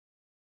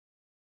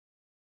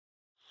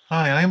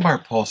Hi, I'm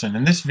Bart Poulsen,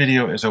 and this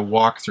video is a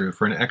walkthrough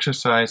for an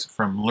exercise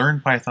from Learn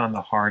Python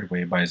the Hard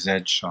Way by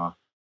Zed Shaw.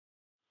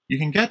 You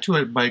can get to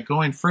it by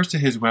going first to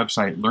his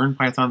website,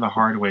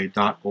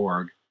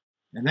 learnpythonthehardway.org,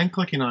 and then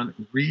clicking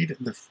on Read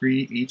the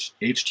Free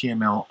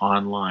HTML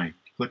Online.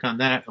 Click on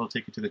that, it'll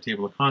take you to the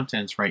table of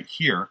contents right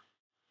here.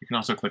 You can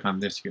also click on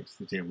this to get to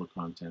the table of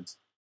contents.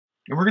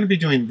 And we're going to be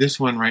doing this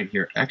one right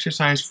here,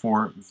 Exercise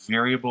for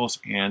Variables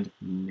and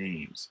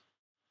Names.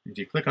 If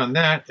you click on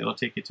that, it'll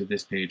take you to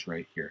this page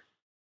right here.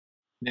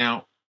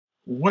 Now,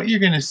 what you're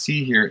going to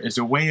see here is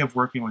a way of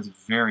working with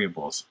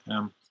variables.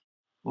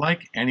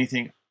 Like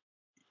anything,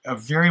 a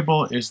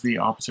variable is the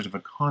opposite of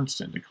a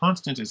constant. A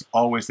constant is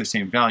always the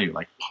same value,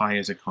 like pi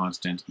is a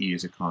constant, e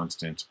is a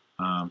constant.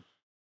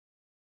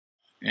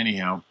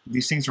 Anyhow,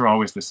 these things are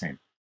always the same.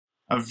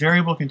 A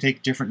variable can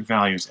take different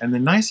values, and the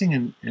nice thing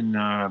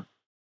in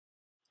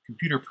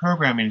computer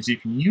programming is you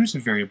can use a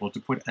variable to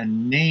put a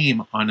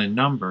name on a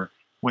number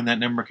when that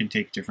number can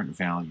take different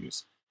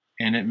values.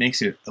 And it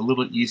makes it a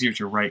little easier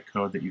to write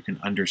code that you can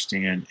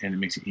understand, and it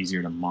makes it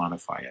easier to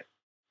modify it.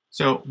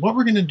 So what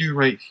we're going to do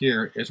right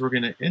here is we're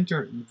going to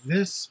enter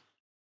this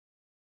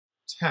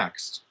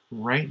text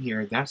right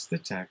here. That's the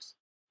text.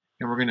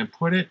 And we're going to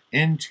put it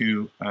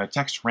into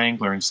Text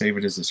Wrangler and save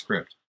it as a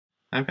script.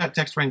 I've got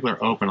Text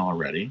Wrangler open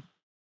already.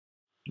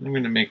 I'm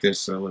going to make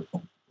this a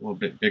little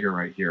bit bigger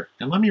right here.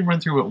 And let me run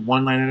through it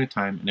one line at a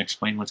time and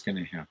explain what's going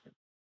to happen.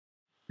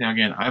 Now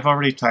again, I've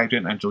already typed it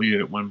and I've deleted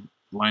it one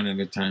line at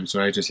a time,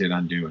 so I just hit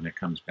undo and it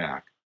comes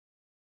back.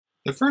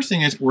 The first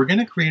thing is we're going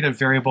to create a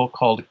variable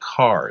called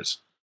cars.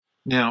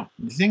 Now,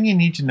 the thing you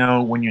need to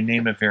know when you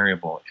name a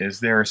variable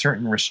is there are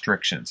certain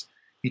restrictions.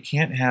 You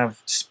can't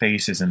have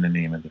spaces in the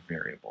name of the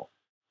variable.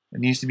 It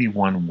needs to be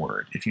one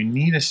word. If you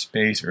need a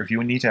space, or if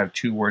you need to have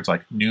two words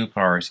like new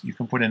cars, you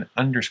can put an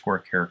underscore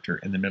character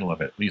in the middle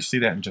of it. You'll see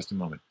that in just a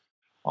moment.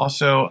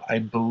 Also, I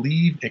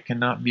believe it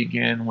cannot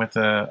begin with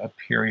a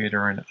period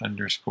or an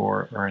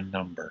underscore or a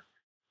number.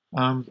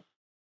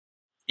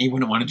 You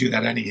wouldn't want to do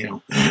that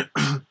anyhow.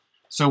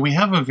 So we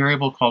have a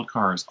variable called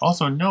cars.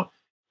 Also note,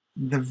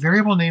 the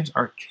variable names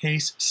are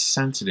case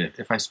sensitive.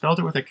 If I spelled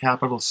it with a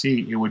capital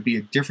C, it would be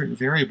a different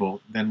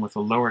variable than with a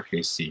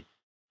lowercase c.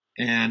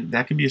 And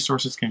that can be a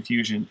source of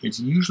confusion. It's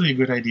usually a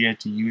good idea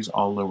to use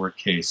all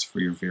lowercase for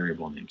your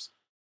variable names.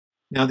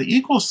 Now the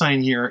equal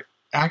sign here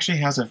actually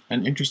has an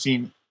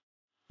interesting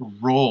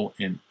role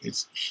in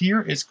it.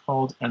 Here it's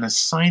called an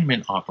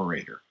assignment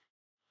operator.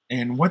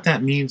 And what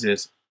that means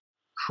is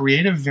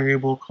create a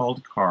variable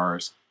called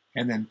cars,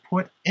 and then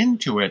put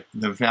into it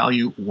the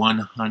value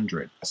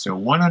 100. So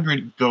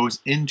 100 goes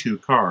into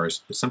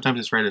cars. Sometimes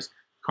it's read as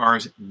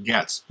cars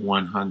gets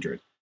 100.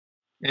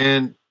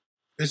 And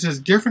this is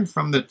different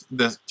from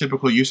the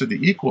typical use of the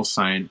equal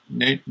sign.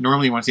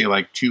 Normally you want to say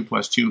like 2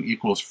 plus 2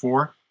 equals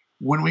 4.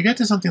 When we get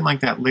to something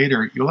like that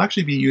later, you'll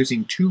actually be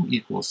using two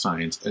equal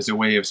signs as a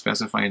way of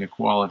specifying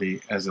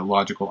equality as a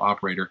logical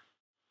operator.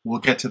 We'll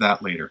get to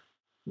that later.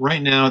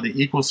 Right now,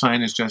 the equal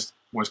sign is just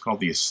what's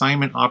called the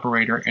assignment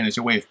operator, and it's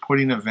a way of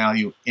putting a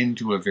value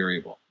into a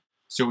variable.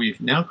 So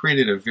we've now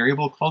created a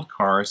variable called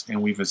cars,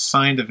 and we've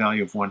assigned a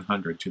value of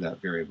 100 to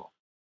that variable.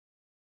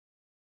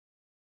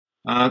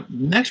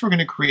 Next, we're going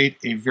to create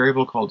a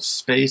variable called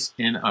space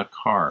in a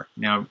car.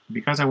 Now,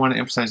 because I want to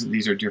emphasize that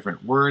these are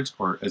different words,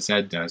 or as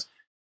Ed does,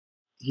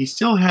 he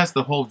still has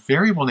the whole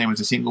variable name as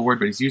a single word,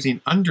 but he's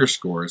using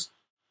underscores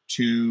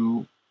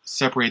to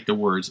separate the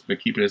words,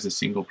 but keep it as a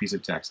single piece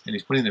of text. And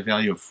he's putting the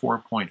value of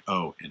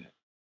 4.0 in it.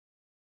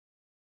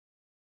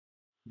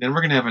 Then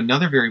we're going to have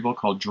another variable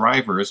called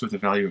drivers with a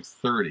value of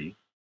 30.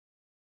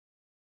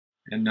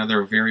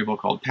 Another variable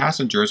called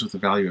passengers with a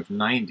value of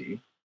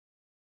 90.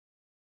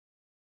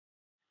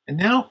 And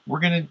now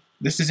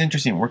this is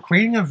interesting, we're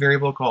creating a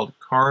variable called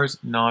cars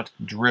not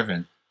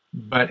driven.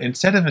 But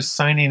instead of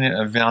assigning it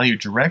a value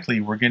directly,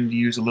 we're going to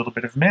use a little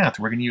bit of math.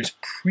 We're going to use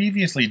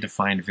previously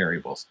defined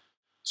variables.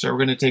 So we're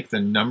going to take the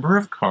number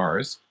of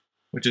cars,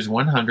 which is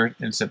 100,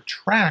 and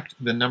subtract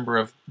the number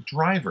of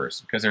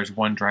drivers, because there's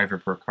one driver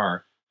per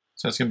car.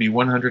 So it's going to be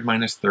 100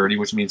 minus 30,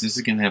 which means this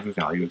is going to have a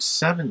value of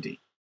 70.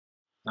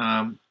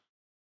 And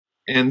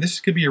this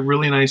could be a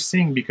really nice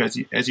thing, because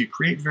as you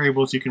create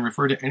variables, you can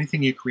refer to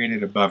anything you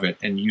created above it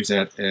and use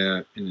that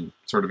in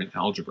sort of an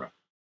algebra.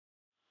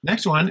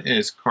 Next one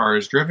is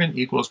cars driven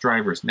equals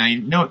drivers. Now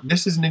you note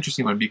this is an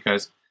interesting one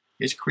because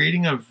it's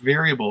creating a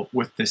variable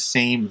with the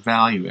same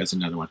value as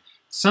another one.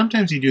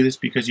 Sometimes you do this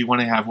because you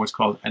want to have what's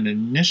called an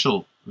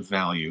initial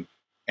value,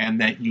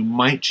 and that you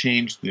might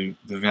change the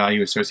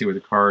value associated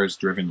with the cars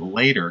driven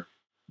later,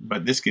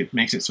 but this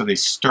makes it so they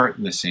start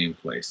in the same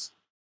place.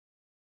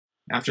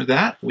 After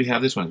that, we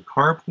have this one.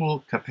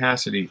 Carpool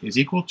capacity is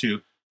equal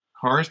to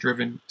cars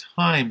driven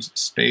times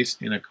space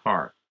in a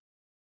car.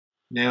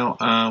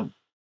 Now,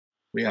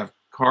 we have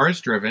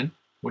cars driven,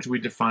 which we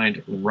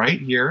defined right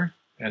here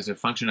as a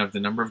function of the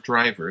number of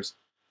drivers,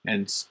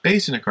 and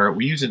space in a car,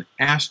 we use an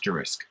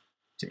asterisk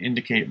to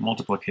indicate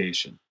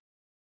multiplication.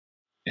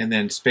 And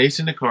then space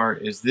in a car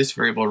is this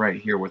variable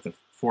right here with a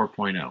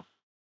 4.0.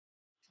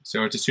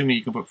 So it's assuming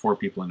you can put 4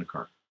 people in a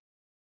car.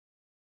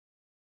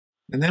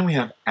 And then we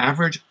have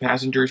average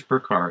passengers per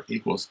car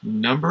equals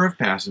number of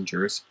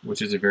passengers,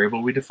 which is a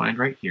variable we defined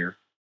right here,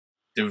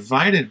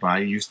 divided by,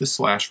 use the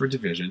slash for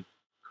division,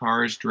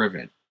 cars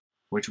driven,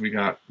 which we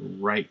got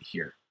right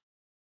here.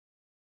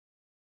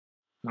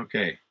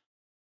 Okay.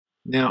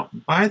 Now,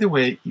 by the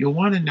way, you'll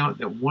want to note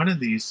that one of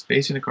these,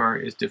 space in a car,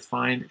 is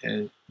defined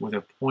as with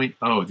a point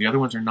O. The other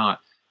ones are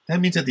not. That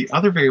means that the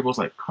other variables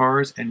like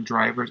cars and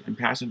drivers and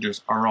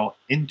passengers are all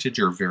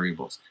integer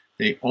variables.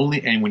 They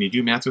only, and when you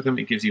do math with them,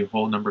 it gives you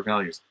whole number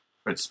values.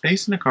 But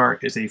space in a car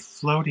is a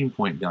floating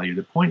point value.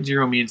 The point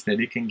zero means that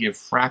it can give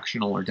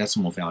fractional or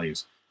decimal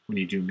values when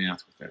you do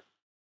math with it.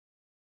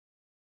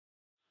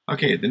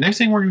 Okay, the next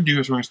thing we're going to do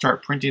is we're going to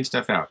start printing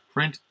stuff out.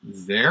 Print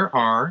there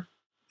are,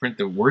 print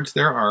the words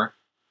there are,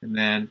 and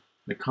then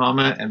the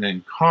comma, and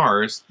then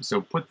cars. So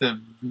put the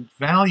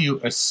value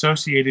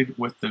associated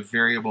with the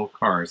variable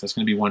cars. That's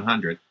going to be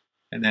 100.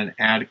 And then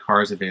add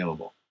cars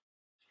available.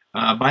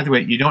 By the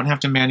way, you don't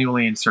have to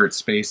manually insert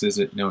spaces.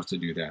 It knows to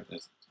do that.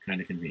 That's kind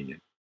of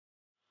convenient.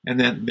 And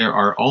then there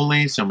are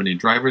only so many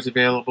drivers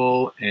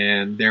available,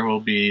 and there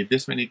will be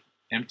this many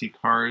empty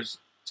cars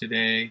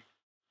today.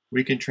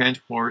 We can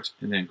transport,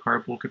 and then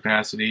carpool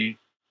capacity,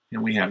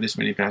 and we have this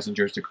many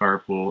passengers to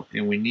carpool,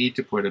 and we need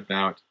to put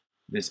about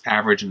this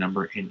average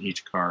number in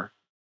each car,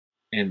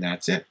 and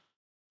that's it.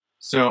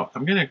 So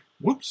I'm going to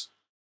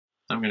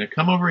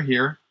come over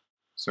here.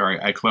 Sorry,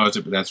 I closed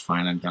it, but that's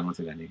fine. I'm done with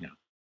it anyhow.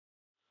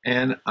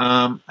 And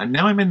now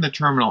I'm in the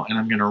terminal, and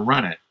I'm going to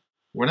run it.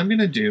 What I'm going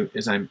to do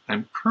is I'm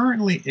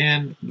currently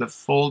in the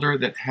folder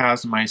that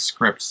has my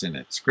scripts in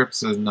it.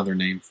 Scripts is another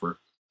name for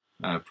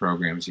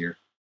programs here.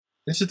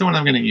 This is the one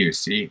I'm going to use.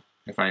 See,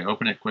 if I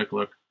open it, quick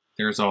look,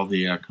 there's all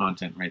the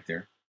content right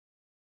there.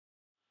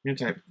 I'm going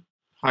to type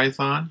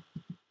Python,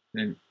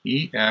 then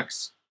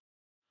ex04.py.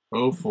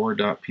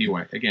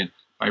 Again,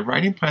 by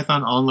writing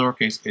Python all in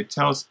lowercase, it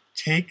tells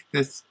take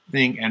this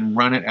thing and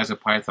run it as a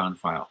Python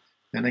file.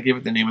 Then I give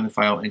it the name of the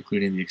file,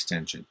 including the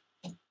extension.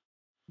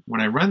 When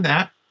I run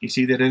that, you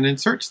see that it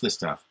inserts the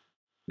stuff.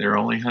 There are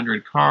only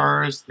 100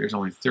 cars. There's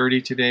only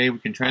 30 today. We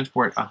can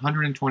transport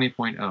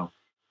 120.0.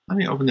 Let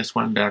me open this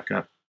one back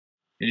up,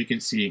 and you can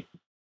see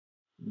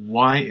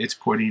why it's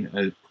putting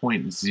a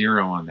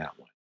 0.0 on that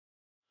one.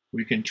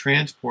 We can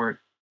transport,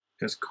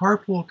 because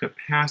carpool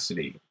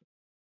capacity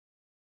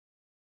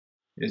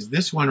is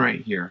this one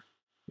right here.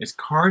 It's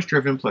cars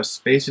driven plus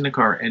space in a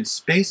car, and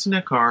space in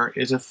a car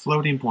is a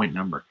floating point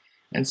number.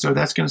 And so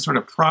that's going to sort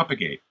of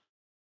propagate.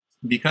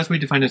 Because we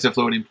define it as a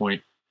floating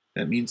point,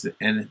 that means that,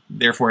 and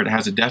therefore it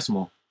has a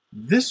decimal.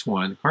 This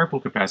one,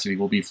 carpool capacity,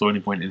 will be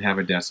floating point and have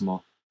a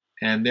decimal.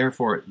 And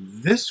therefore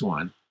this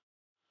one,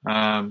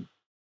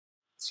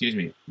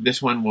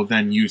 this one will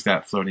then use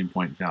that floating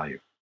point value.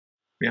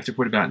 We have to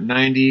put about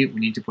 90. We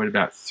need to put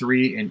about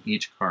 3 in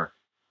each car.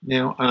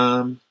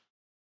 Now,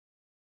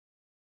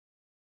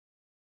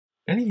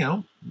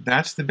 anyhow,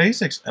 that's the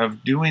basics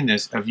of doing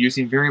this, of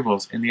using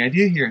variables. And the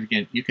idea here,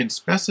 again, you can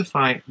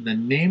specify the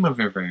name of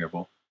a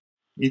variable.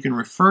 You can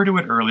refer to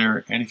it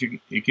earlier, and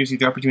it gives you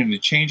the opportunity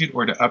to change it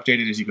or to update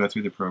it as you go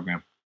through the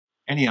program.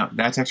 Anyhow,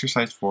 that's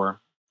exercise 4.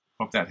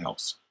 Hope that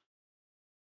helps.